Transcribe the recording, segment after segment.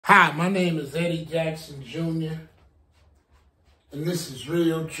Hi, my name is Eddie Jackson Jr., and this is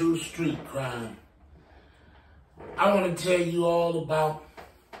Real True Street Crime. I want to tell you all about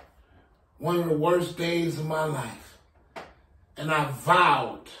one of the worst days of my life, and I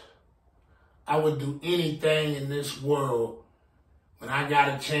vowed I would do anything in this world when I got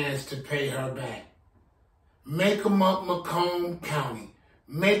a chance to pay her back. Macomb, Macomb County.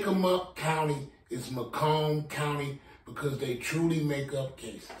 Macomb County is Macomb County because they truly make up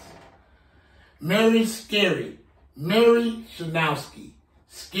cases. Mary Shanowski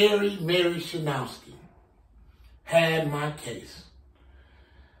had my case.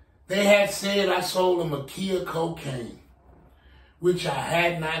 They had said I sold them a key of cocaine, which I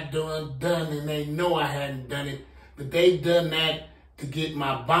had not done, and they know I hadn't done it, but they done that to get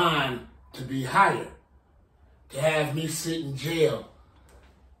my bond to be higher, to have me sit in jail.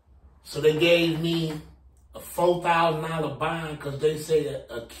 So they gave me a $4,000 bond because they say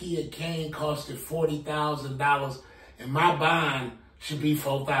a key of cane costed $40,000 and my bond should be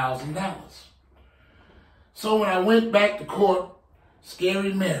 $4,000. So when I went back to court,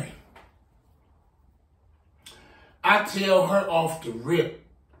 Scary Mary, I tell her off the rip,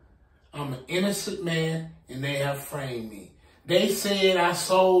 I'm an innocent man and they have framed me. They said I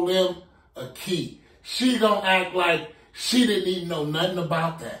sold them a key. She gonna act like she didn't even know nothing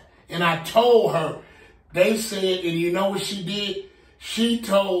about that. And I told her, they said, and you know what she did? She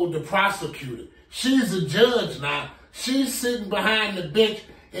told the prosecutor. She's a judge now. She's sitting behind the bench,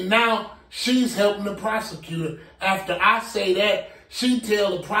 and now she's helping the prosecutor. After I say that, she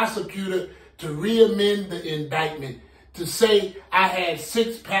tell the prosecutor to re-amend the indictment to say I had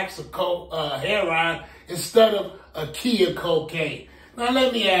 6 packs of heroin instead of a key of cocaine. Now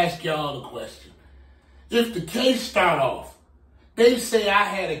let me ask y'all a question. If the case start off, they say I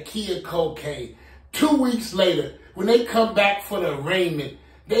had a key of cocaine. 2 weeks later, when they come back for the arraignment,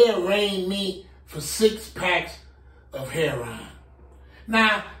 they arraigned me for 6 packs of heroin.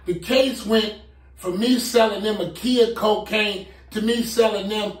 Now, the case went from me selling them a key of cocaine to me selling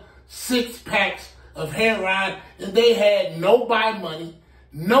them 6 packs of heroin, and they had no buy money,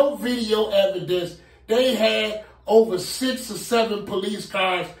 no video evidence. They had over 6 or 7 police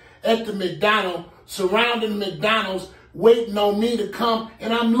cars at the McDonald's, surrounding McDonald's, waiting on me to come,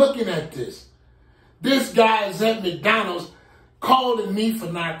 and I'm looking at this. This guy is at McDonald's calling me for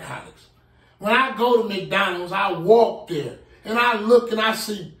narcotics. When I go to McDonald's, I walk there and I look and I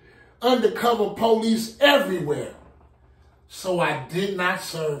see undercover police everywhere. So I did not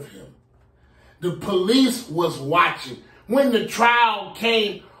serve him. The police was watching. When the trial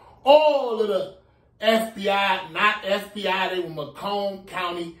came, all of the FBI, not FBI, they were Macomb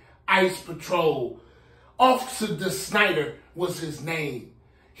County ICE Patrol. Officer DeSnyder was his name.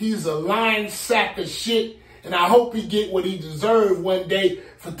 He's a lying sack of shit, and I hope he get what he deserved one day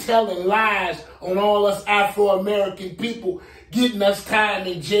for telling lies on all us Afro-American people, getting us time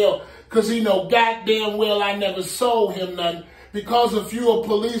in jail, because he know goddamn well I never sold him nothing, because if you're a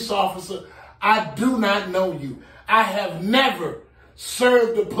police officer, I do not know you. I have never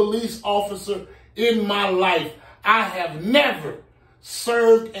served a police officer in my life. I have never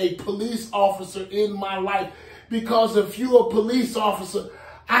served a police officer in my life, because if you're a police officer,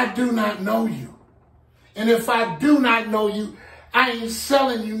 I do not know you. And if I do not know you, I ain't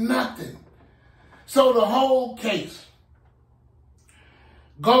selling you nothing. So the whole case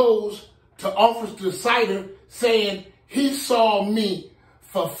goes to Officer DeSnyder saying he saw me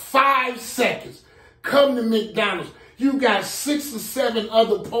for 5 seconds come to McDonald's. You got 6 or 7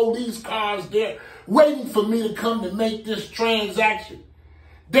 other police cars there waiting for me to come to make this transaction.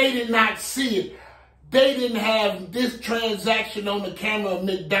 They did not see it. They didn't have this transaction on the camera of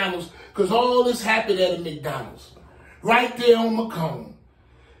McDonald's because all this happened at a McDonald's right there on Macomb.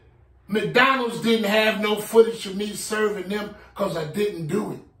 McDonald's didn't have no footage of me serving them because I didn't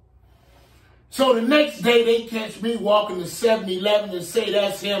do it. So the next day they catch me walking to 7-Eleven and say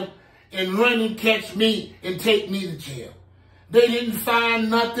that's him and run and catch me and take me to jail. They didn't find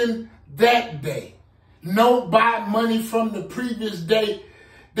nothing that day. No buy money from the previous day.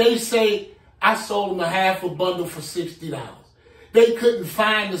 They say I sold them a half a bundle for $60. They couldn't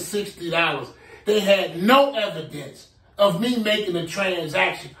find the $60. They had no evidence of me making a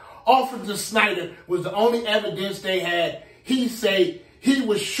transaction. Officer DeSnyder was the only evidence they had. He said he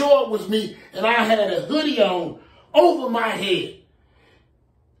was sure it was me, and I had a hoodie on over my head.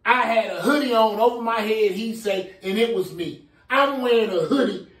 I had a hoodie on over my head, he said, and it was me. I'm wearing a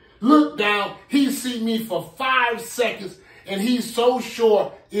hoodie. Look down. He see me for 5 seconds, and he's so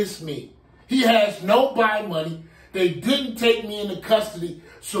sure it's me. He has no buy money. They didn't take me into custody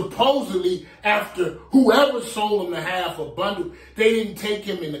supposedly after whoever sold him the half a bundle, they didn't take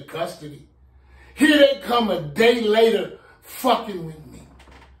him into custody. Here they come a day later fucking with me.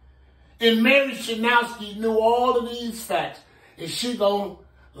 And Mary Shanowski knew all of these facts, and she gonna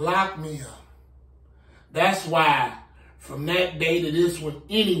lock me up. That's why from that day to this one,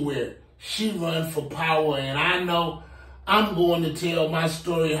 anywhere, she run for power, and I know I'm going to tell my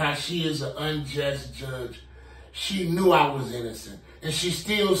story how she is an unjust judge. She knew I was innocent, and she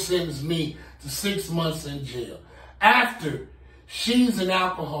still sentenced me to 6 months in jail. After she's an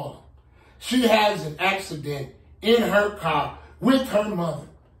alcoholic, she has an accident in her car with her mother.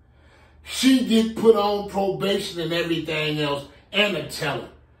 She get put on probation and everything else, and a teller.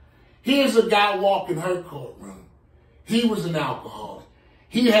 Here's a guy walking her courtroom. He was an alcoholic.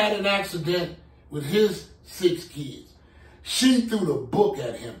 He had an accident with his 6 kids. She threw the book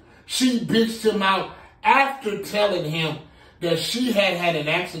at him. She bitched him out after telling him that she had had an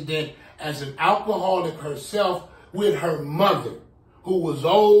accident as an alcoholic herself with her mother, who was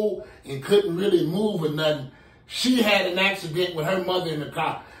old and couldn't really move or nothing. She had an accident with her mother in the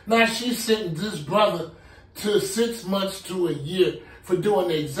car. Now she sentenced this brother to 6 months to a year for doing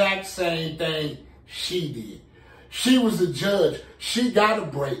the exact same thing she did. She was a judge. She got a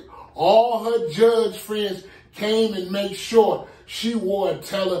break. All her judge friends came and made sure she wore a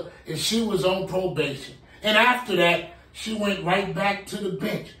teller and she was on probation. And after that, she went right back to the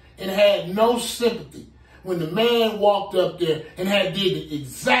bench and had no sympathy when the man walked up there and had did the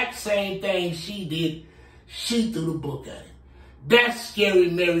exact same thing she did. She threw the book at him. That's scary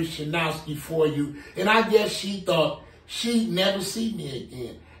Mary Shanowski for you. And I guess she thought she'd never see me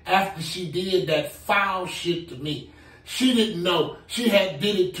again after she did that foul shit to me. She didn't know she had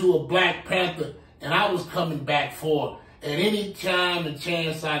did it to a Black Panther, and I was coming back for her at any time and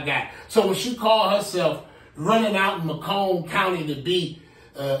chance I got. So when she called herself running out in Macomb County to be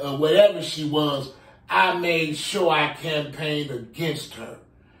whatever she was, I made sure I campaigned against her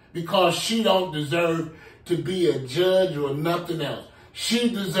because she don't deserve to be a judge or nothing else. She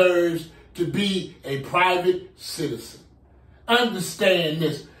deserves to be a private citizen. Understand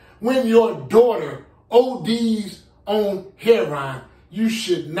this. When your daughter ODs on heroin, you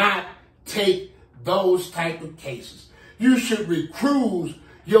should not take those type of cases. You should recuse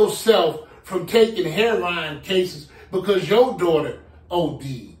yourself from taking heroin cases because your daughter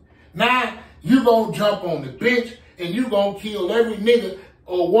OD'd. Now, you gonna jump on the bench and you gonna kill every nigga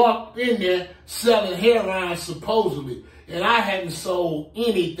or walk in there selling heroin supposedly. And I hadn't sold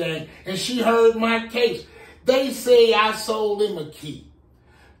anything. And she heard my case. They say I sold him a key.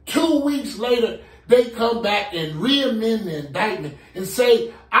 2 weeks later, they come back and re-amend the indictment and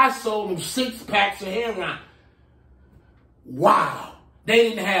say I sold him 6 packs of heroin. Wow. They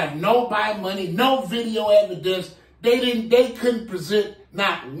didn't have no buy money, no video evidence. They couldn't present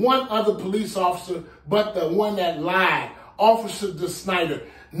not one other police officer but the one that lied, Officer DeSnyder.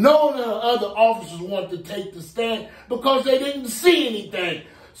 None of the other officers wanted to take the stand because they didn't see anything.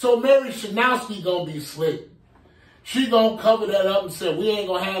 So Mary Shanowski gonna be slick. She gonna cover that up and say we ain't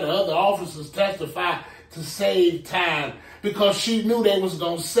gonna have the other officers testify to save time because she knew they was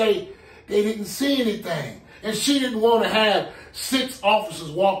gonna say they didn't see anything. And she didn't want to have 6 officers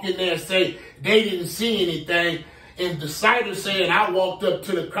walk in there and say they didn't see anything. And DeSnyder said I walked up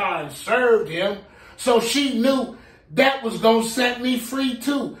to the car and served him. So she knew that was going to set me free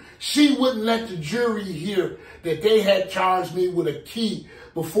too. She wouldn't let the jury hear that they had charged me with a key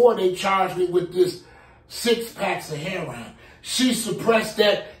before they charged me with this 6 packs of heroin. She suppressed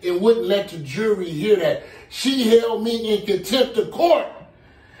that and wouldn't let the jury hear that. She held me in contempt of court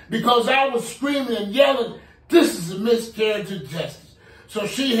because I was screaming and yelling, this is a miscarriage of justice. So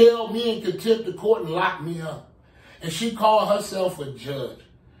she held me in contempt of court and locked me up. And she called herself a judge,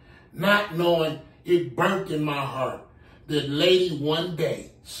 not knowing it burnt in my heart that lady one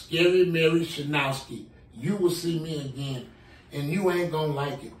day, scary Mary Shanowski, you will see me again and you ain't gonna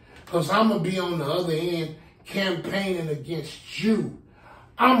like it. Because I'm gonna be on the other end campaigning against you.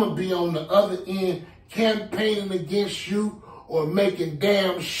 I'm gonna be on the other end campaigning against you or making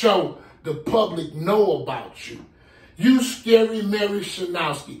damn sure the public know about you. You scary Mary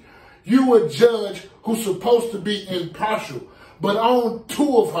Shanowski. You a judge who's supposed to be impartial, but on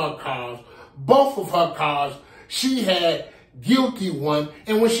 2 of her cars, both of her cars, she had guilty 1,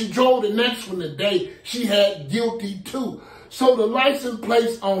 and when she drove the next one today, she had guilty 2. So the license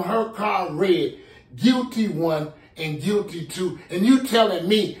plates on her car read guilty 1 and guilty 2, and you telling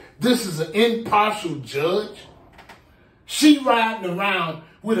me this is an impartial judge? She riding around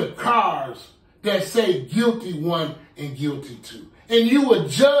with her cars that say guilty 1 and guilty 2. And you a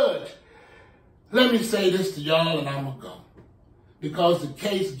judge. Let me say this to y'all and I'm going to go. because the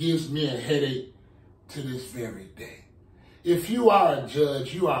case gives me a headache to this very day. If you are a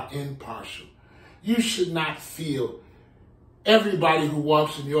judge, you are impartial. You should not feel everybody who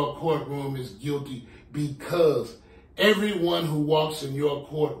walks in your courtroom is guilty, because everyone who walks in your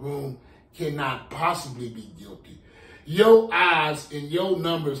courtroom cannot possibly be guilty. Your odds and your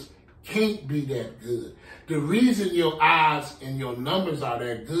numbers can't be that good. The reason your odds and your numbers are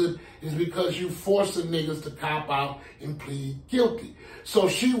that good is because you forcing niggas to cop out and plead guilty. So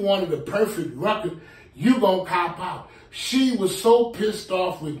she wanted a perfect record. You gonna cop out. She was so pissed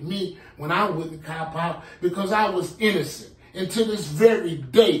off with me when I wouldn't cop out because I was innocent. And to this very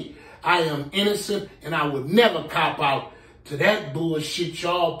day, I am innocent, and I would never cop out to that bullshit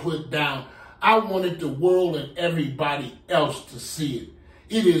y'all put down. I wanted the world and everybody else to see it.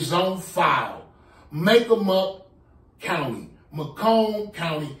 It is on file. Macomb County. Macomb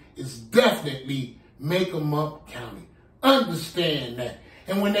County is definitely Macomb County. Understand that.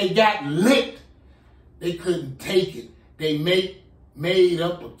 And when they got licked, they couldn't take it. They made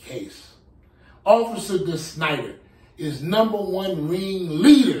up a case. Officer De Snyder is #1 ring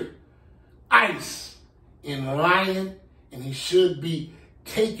leader, ICE, in lying, and he should be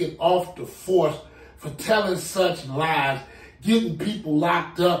taken off the force for telling such lies, getting people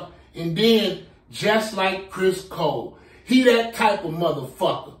locked up, and then, just like Chris Cole, he that type of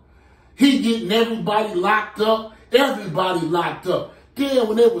motherfucker. He getting everybody locked up. Then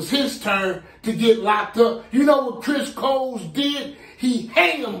when it was his turn to get locked up, you know what Chris Coles did? He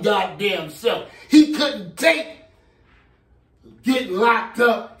hang him goddamn self. He couldn't take getting locked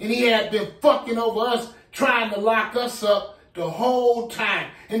up, and he had been fucking over us, trying to lock us up the whole time.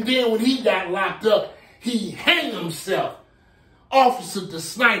 And then when he got locked up, he hang himself. Officer De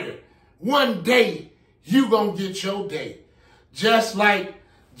Snyder, one day you gonna get your day. Just like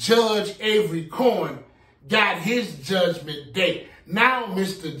Judge Avery Corn got his judgment day. Now,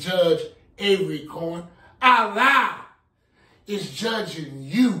 Mr. Judge Avery Corn, Allah is judging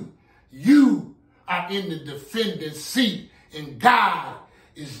you. You are in the defendant's seat, and God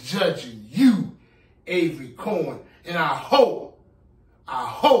is judging you, Avery Corn. And I hope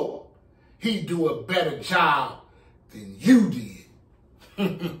he do a better job than you did.